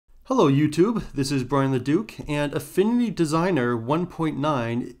Hello YouTube, this is Brian the Duke, and Affinity Designer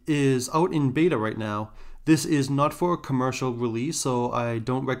 1.9 is out in beta right now. This is not for a commercial release, so I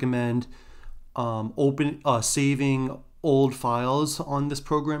don't recommend saving old files on this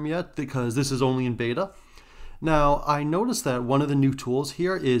program yet, because this is only in beta. Now, I noticed that one of the new tools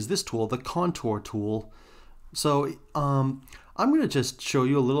here is this tool, the Contour tool. So I'm going to just show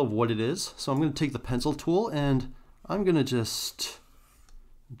you a little of what it is. So I'm going to take the pencil tool and I'm going to just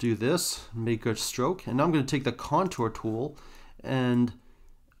do this, make a stroke, and now I'm going to take the contour tool and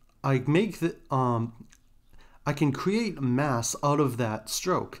I can create mass out of that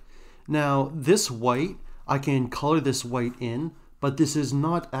stroke. Now this white, I can color this white in, but this is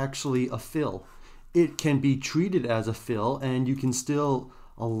not actually a fill. It can be treated as a fill and you can still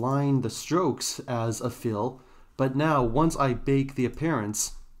align the strokes as a fill, but now once I bake the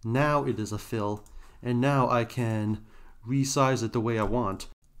appearance, now it is a fill, and now I can resize it the way I want.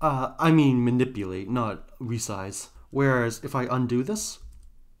 I mean manipulate, not resize. Whereas if I undo this,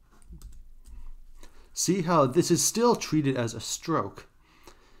 see how this is still treated as a stroke.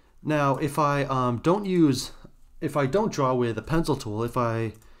 Now if I don't draw with a pencil tool, if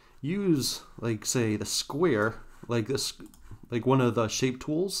I use like say the square, like this, like one of the shape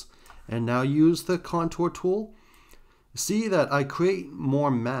tools, and now use the contour tool, see that I create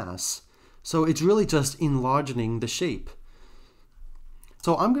more mass. So it's really just enlarging the shape.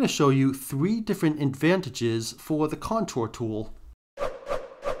 So I'm going to show you 3 different advantages for the contour tool.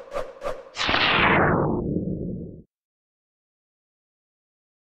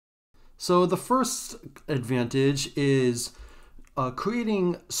 So the first advantage is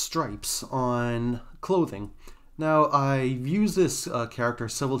creating stripes on clothing. Now I've used this character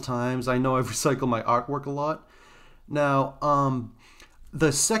several times. I know I've recycled my artwork a lot. Now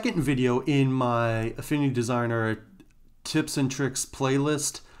the second video in my Affinity Designer tips and tricks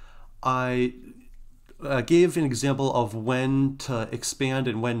playlist, I gave an example of when to expand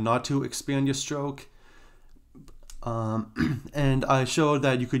and when not to expand your stroke, and I showed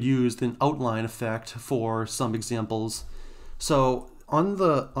that you could use an outline effect for some examples. So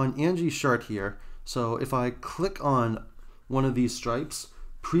on Angie's chart here, so if I click on one of these stripes,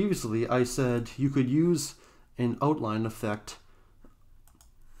 previously I said you could use an outline effect.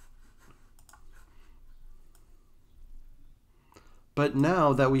 But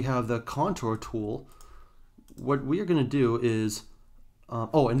now that we have the contour tool, what we are going to do is,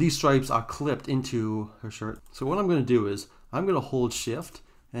 and these stripes are clipped into her shirt. So what I'm going to do is, I'm going to hold shift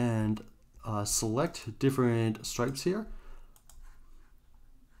and select different stripes here.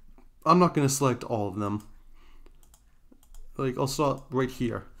 I'm not going to select all of them. Like I'll start right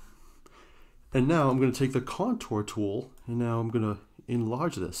here. And now I'm going to take the contour tool and now I'm going to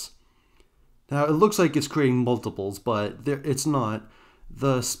enlarge this. Now it looks like it's creating multiples, but it's not.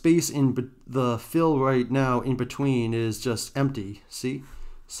 The space in the fill right now in between is just empty, see?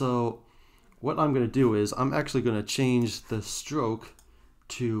 So what I'm going to do is I'm actually going to change the stroke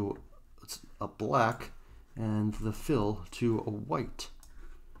to a black and the fill to a white.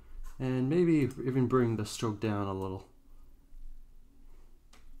 And maybe even bring the stroke down a little.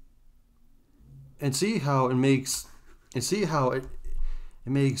 And see how it makes, it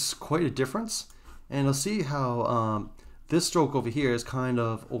makes quite a difference. And you'll see how this stroke over here is kind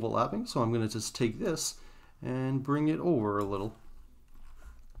of overlapping. So I'm going to just take this and bring it over a little.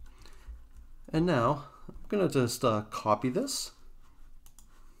 And now I'm going to just copy this.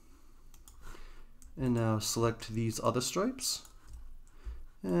 And now select these other stripes.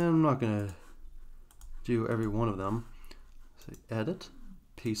 And I'm not going to do every one of them. Say edit,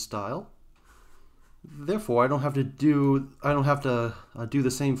 paste style. Therefore, I don't have to do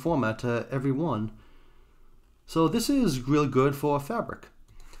the same format to every one. So this is really good for fabric.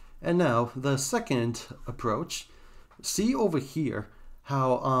 And now the second approach. See over here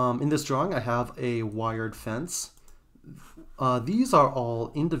how in this drawing I have a wired fence. These are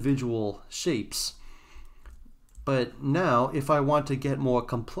all individual shapes. But now if I want to get more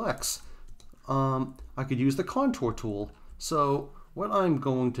complex, I could use the contour tool. So what I'm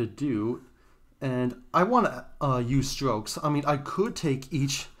going to do, and I want to use strokes. I mean, I could take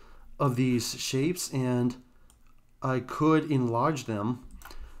each of these shapes and I could enlarge them,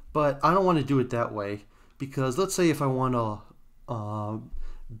 but I don't want to do it that way, because let's say if I want to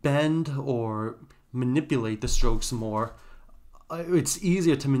bend or manipulate the strokes more, it's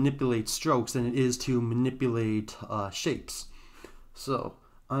easier to manipulate strokes than it is to manipulate shapes. So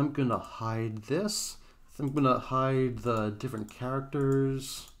I'm going to hide this. I'm going to hide the different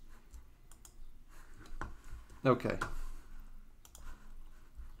characters. Okay.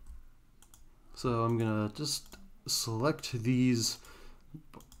 So I'm gonna just select these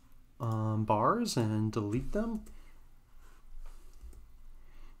bars and delete them.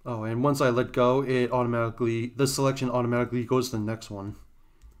 Oh, and once I let go, the selection automatically goes to the next one.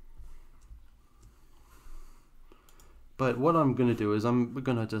 But what I'm going to do is I'm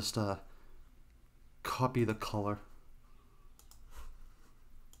going to just copy the color.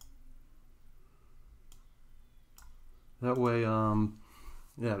 That way,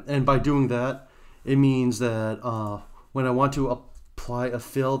 yeah, and by doing that, it means that when I want to apply a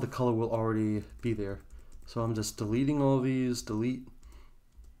fill, the color will already be there. So I'm just deleting all these, delete.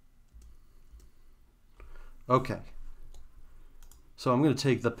 Okay. So I'm going to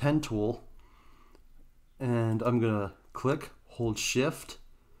take the pen tool and I'm going to click, hold shift,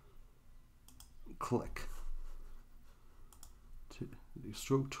 click. The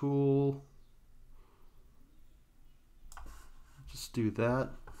stroke tool. Just do that.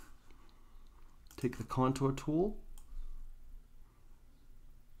 Take the contour tool.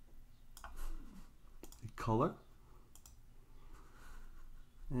 The color.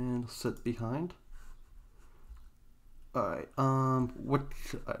 And set behind. Alright, now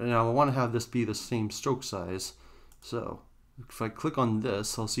I want to have this be the same stroke size. So if I click on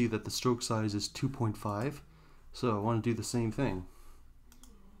this, I'll see that the stroke size is 2.5. So I want to do the same thing.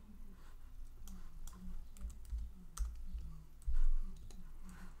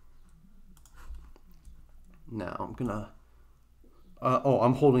 Now I'm gonna,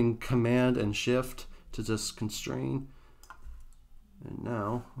 I'm holding Command and Shift to just constrain. And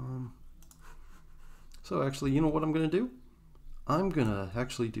now, so actually, you know what I'm gonna do? I'm gonna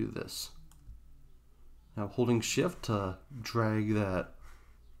actually do this. Now holding Shift to drag that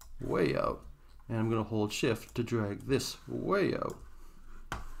way out. And I'm gonna hold Shift to drag this way out.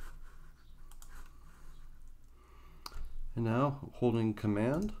 And now holding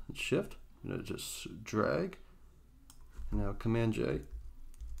Command and Shift, I'm gonna just drag. And now Command J.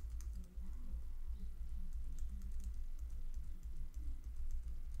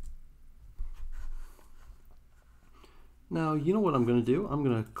 Now, you know what I'm going to do? I'm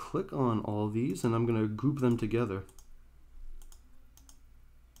going to click on all these and I'm going to group them together.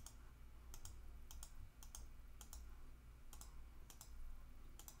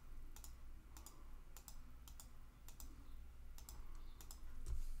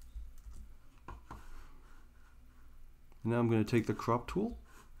 Now I'm going to take the crop tool.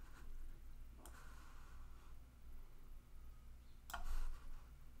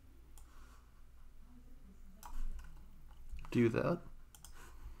 Do that.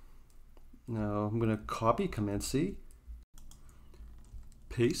 Now I'm going to copy, Command C,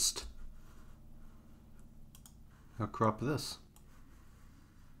 paste. Now crop this.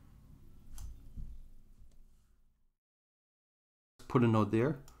 Put a node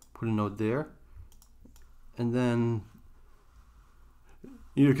there, put a node there, and then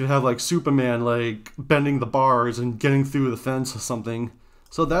you could have like Superman like bending the bars and getting through the fence or something.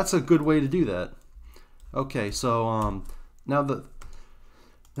 So that's a good way to do that. Okay, so now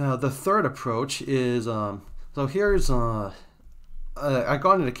the third approach is so here's I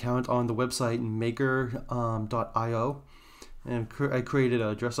got an account on the website maker.io and I created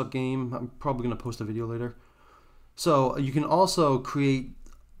a dress up game. I'm probably gonna post a video later. So you can also create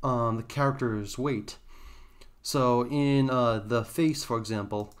the character's weight. So in the face, for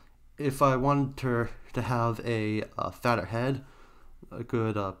example, if I wanted her to have a fatter head, I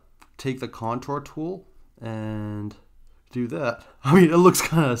could take the contour tool and do that. I mean, it looks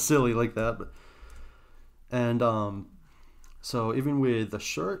kind of silly like that, but and so even with the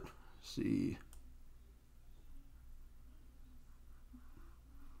shirt, see,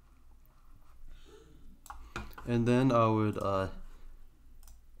 and then I would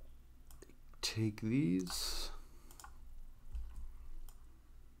take these.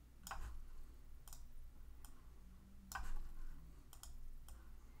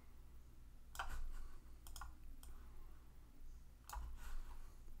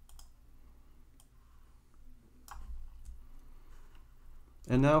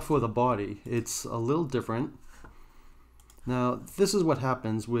 And now for the body, it's a little different. Now, this is what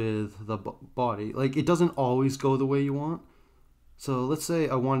happens with the body. Like, it doesn't always go the way you want. So let's say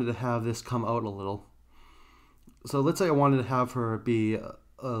I wanted to have this come out a little. So let's say I wanted to have her be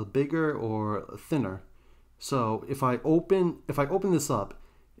bigger or thinner. So if I open this up,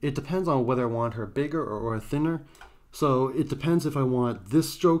 it depends on whether I want her bigger or thinner. So it depends if I want this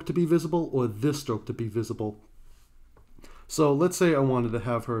stroke to be visible or this stroke to be visible. So let's say I wanted to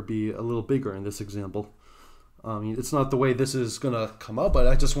have her be a little bigger in this example. I mean, it's not the way this is going to come out, but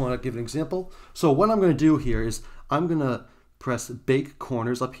I just want to give an example. So what I'm going to do here is I'm going to press Bake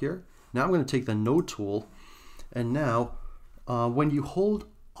Corners up here. Now I'm going to take the Node tool, and now when you hold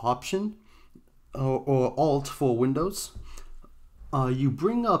Option or Alt for Windows, you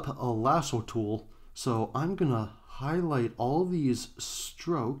bring up a Lasso Tool. So I'm gonna highlight all these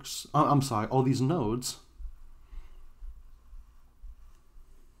strokes, I'm sorry, all these nodes.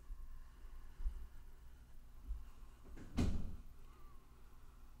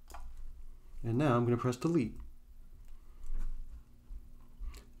 And now I'm gonna press delete.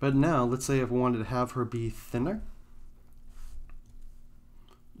 But now, let's say if I wanted to have her be thinner.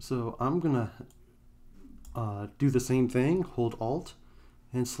 So I'm gonna do the same thing, hold Alt,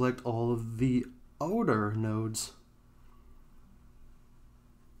 and select all of the outer nodes.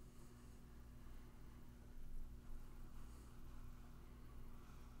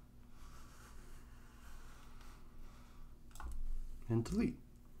 And delete.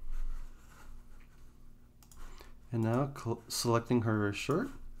 And now selecting her shirt.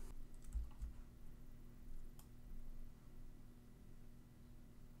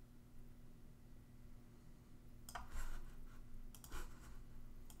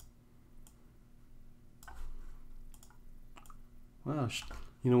 Wow,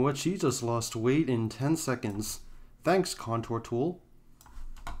 you know what? She just lost weight in 10 seconds. Thanks, Contour Tool.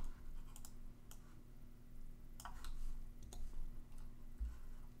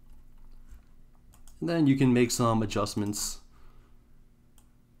 And then you can make some adjustments.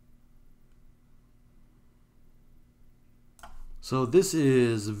 So this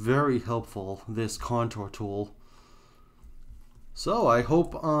is very helpful, this Contour Tool. So I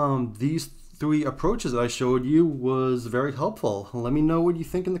hope these 3 approaches that I showed you was very helpful. Let me know what you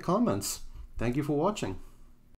think in the comments. Thank you for watching.